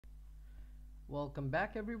Welcome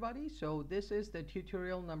back everybody. So this is the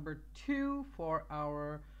tutorial number 2 for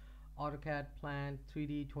our AutoCAD Plant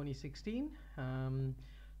 3D 2016.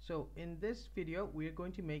 So in this video we're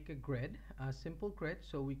going to make a grid, a simple grid,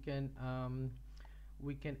 so we can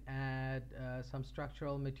add some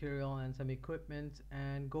structural material and some equipment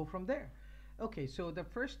and go from there. Okay, so the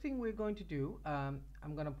first thing we're going to do, I'm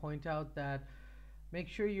going to point out that make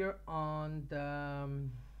sure you're on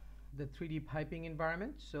the 3D piping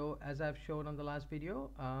environment. So as I've shown on the last video,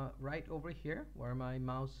 right over here where my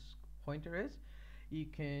mouse pointer is, you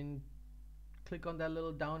can click on that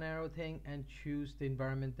little down arrow thing and choose the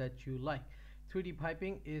environment that you like. 3D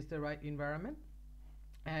piping is the right environment,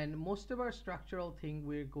 and most of our structural thing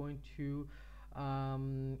we're going to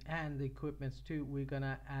and the equipments too, we're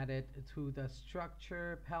gonna add it through the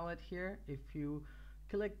structure palette here. If you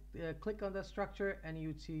click on the structure, and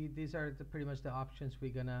you'd see these are pretty much the options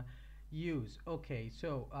we're gonna use. Okay,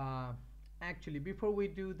 so actually before we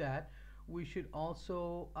do that, we should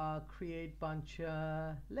also create bunch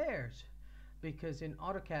layers, because in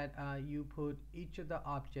AutoCAD you put each of the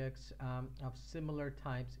objects of similar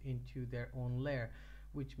types into their own layer,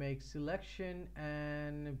 which makes selection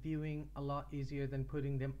and viewing a lot easier than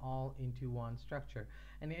putting them all into one structure.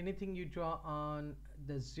 And anything you draw on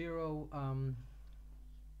the zero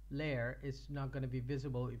layer is not going to be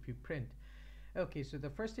visible if you print. Okay, so the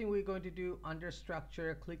first thing we're going to do, under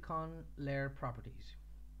structure, click on layer properties,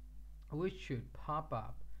 which should pop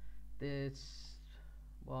up this,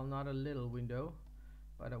 well, not a little window,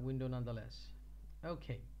 but a window nonetheless.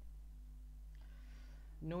 Okay,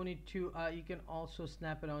 no need to you can also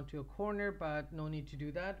snap it onto a corner, but no need to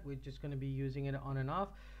do that. We're just going to be using it on and off.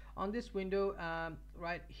 On this window,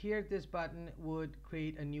 right here, this button would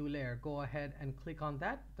create a new layer. Go ahead and click on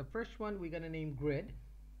that. The first one we're going to name grid,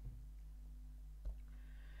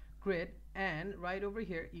 and right over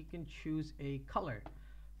here you can choose a color.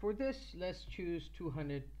 For this, let's choose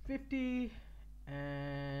 250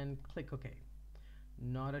 and click OK.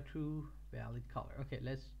 Not a true valid color. Okay,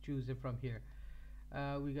 let's choose it from here.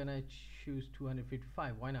 We're gonna choose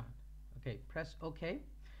 255. Why not? Okay, press OK,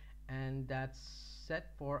 and that's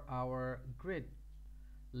set for our grid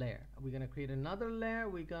layer. We're gonna create another layer.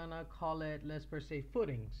 We're gonna call it, let's per se,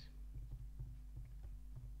 footings,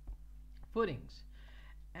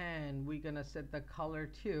 and we're gonna set the color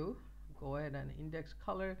to, go ahead and index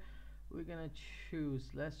color. We're gonna choose,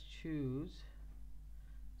 let's choose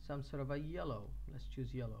some sort of a yellow. Let's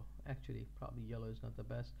choose yellow. Actually, probably yellow is not the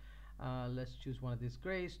best. Let's choose one of these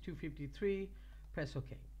grays, 253. Press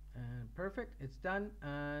OK, and perfect, it's done.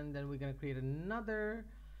 And then we're going to create another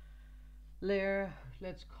layer.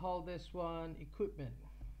 Let's call this one equipments,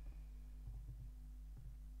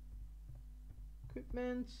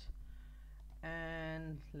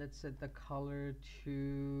 and let's set the color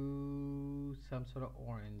to some sort of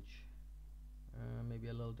orange, maybe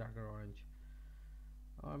a little darker orange,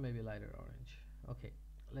 or maybe lighter orange. Okay,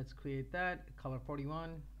 let's create that color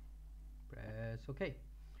 41. Press OK.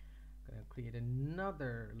 Gonna create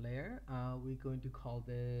another layer. We're going to call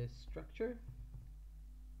this structure,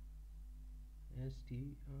 S-T-R-U-C-T-U-R-E,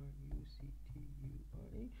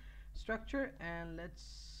 structure, and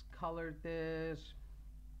let's color this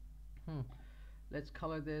let's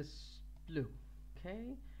color this blue.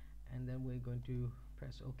 Okay, and then we're going to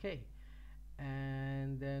press OK,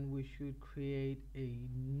 and then we should create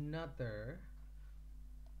another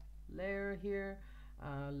layer here.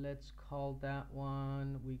 Let's call that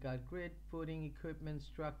one, we got grid, footing, equipment,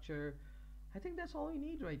 structure. I think that's all we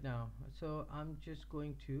need right now. So I'm just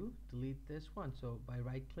going to delete this one. So by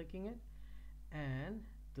right clicking it and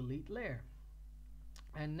delete layer.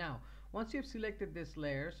 And now once you've selected these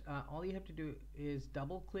layers, all you have to do is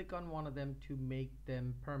double click on one of them to make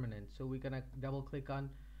them permanent. So we're gonna double click on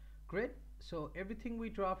grid. So everything we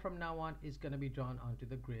draw from now on is gonna be drawn onto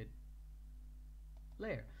the grid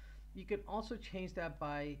layer. You can also change that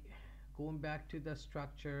by going back to the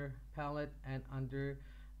structure palette, and under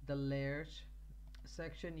the layers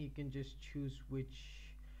section you can just choose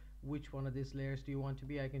which one of these layers do you want to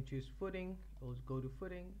be. I can choose footing. We'll go to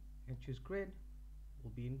footing and choose grid.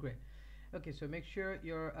 We'll be in grid. Okay, so make sure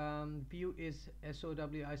your view is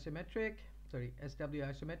SW isometric,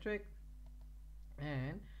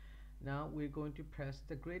 and now we're going to press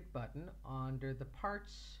the grid button under the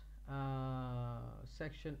parts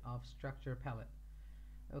section of structure palette.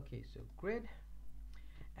 Okay, so grid.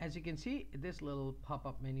 As you can see, this little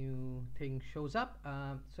pop-up menu thing shows up.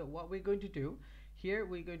 So what we're going to do here,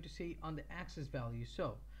 we're going to see on the axis value.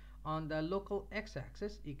 So on the local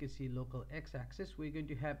x-axis, you can see local x-axis, we're going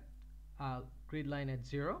to have grid line at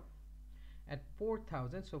 0, at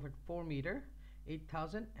 4,000, so for 4 meter,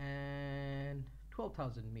 8,000 and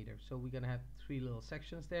 12,000 meters. So we're gonna have three little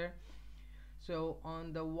sections there. So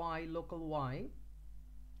on the Y, local Y,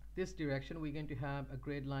 this direction, we're going to have a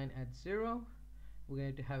grade line at 0. We're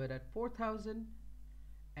going to have it at 4,000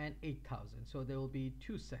 and 8,000. So there will be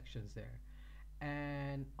two sections there.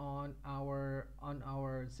 And on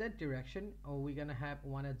our Z direction, we're gonna have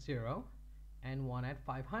one at 0 and one at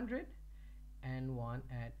 500 and one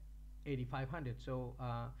at 8,500. So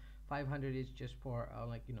 500 is just for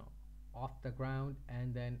like, you know, off the ground,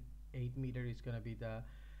 and then 8 meter is gonna be the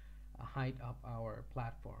height of our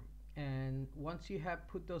platform. And once you have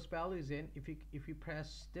put those values in, if you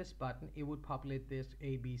press this button, it would populate this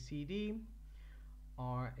A, B, C, D,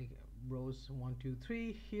 or rows 1, 2,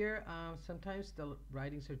 3 here. Sometimes the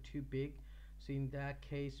writings are too big, so in that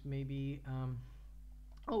case maybe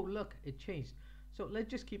oh look, it changed. So let's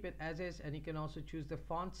just keep it as is, and you can also choose the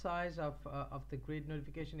font size of the grid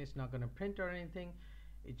notification. It's not going to print or anything,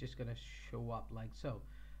 it's just going to show up like so.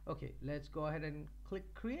 Okay, let's go ahead and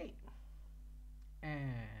click create,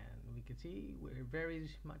 and we can see we're very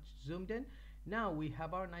much zoomed in. Now we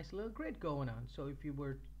have our nice little grid going on. So if you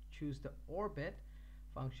were to choose the orbit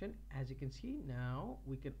function, as you can see, now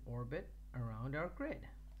we can orbit around our grid.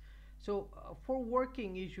 So for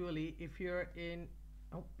working, usually if you're in,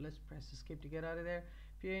 oh, let's press escape to get out of there.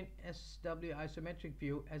 If you're in SW isometric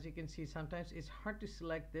view, as you can see, sometimes it's hard to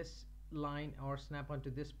select this line or snap onto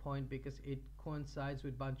this point because it coincides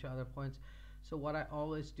with a bunch of other points. So what I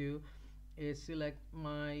always do is select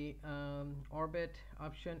my orbit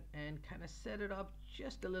option and kind of set it up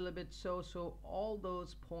just a little bit so all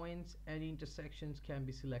those points and intersections can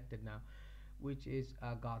be selected now, which is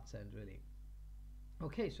a godsend really.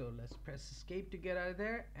 Okay, so let's press escape to get out of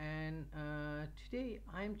there, and today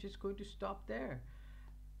I'm just going to stop there,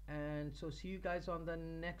 and so see you guys on the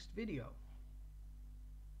next video.